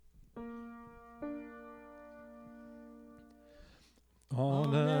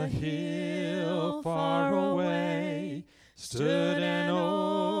On a hill far away stood an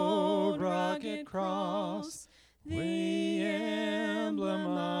old rugged cross, the emblem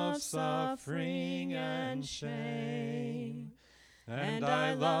of suffering and shame. And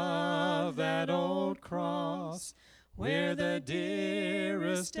I love that old cross, where the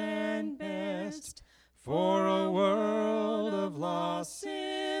dearest and best for a world of lost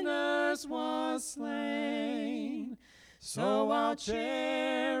sinners was slain. So I'll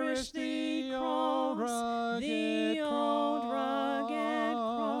cherish the old rugged cross,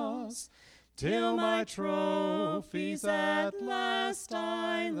 till my trophies at last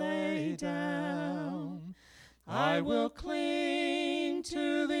I lay down. I will cling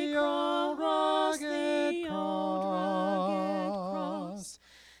to the old rugged cross,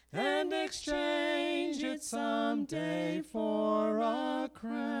 and exchange it someday for a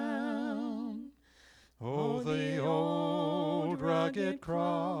crown. Oh, the old rugged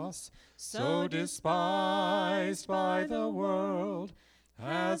cross, so despised by the world,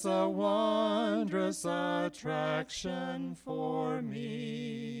 has a wondrous attraction for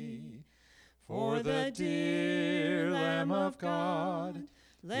me. For the dear Lamb of God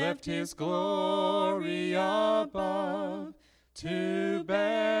left his glory above to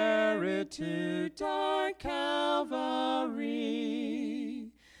bear it to dark Calvary.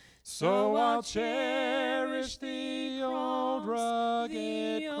 So I'll cherish the old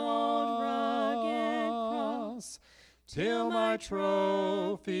rugged cross, till my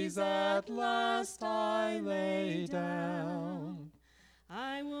trophies at last I lay down.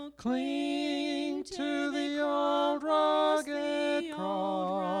 I will cling to the old rugged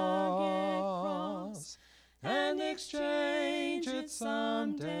cross, and exchange it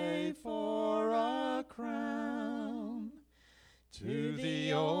someday for a crown. To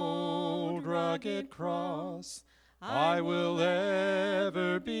the old rugged cross I will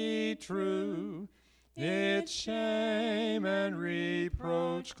ever be true, its shame and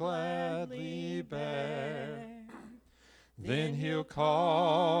reproach gladly bear. Then he'll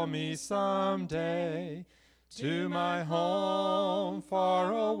call me someday to my home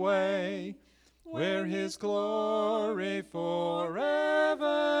far away, where his glory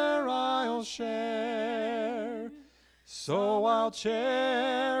forever I'll share. So I'll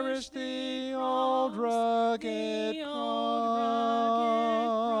cherish the old rugged cross,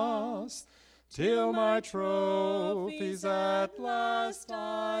 till my trophies at last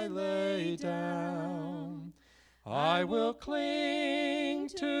I lay down. I will cling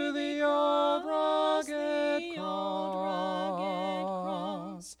to the old rugged cross,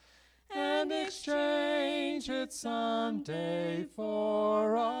 and exchange it someday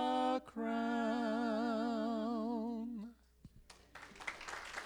for a crown.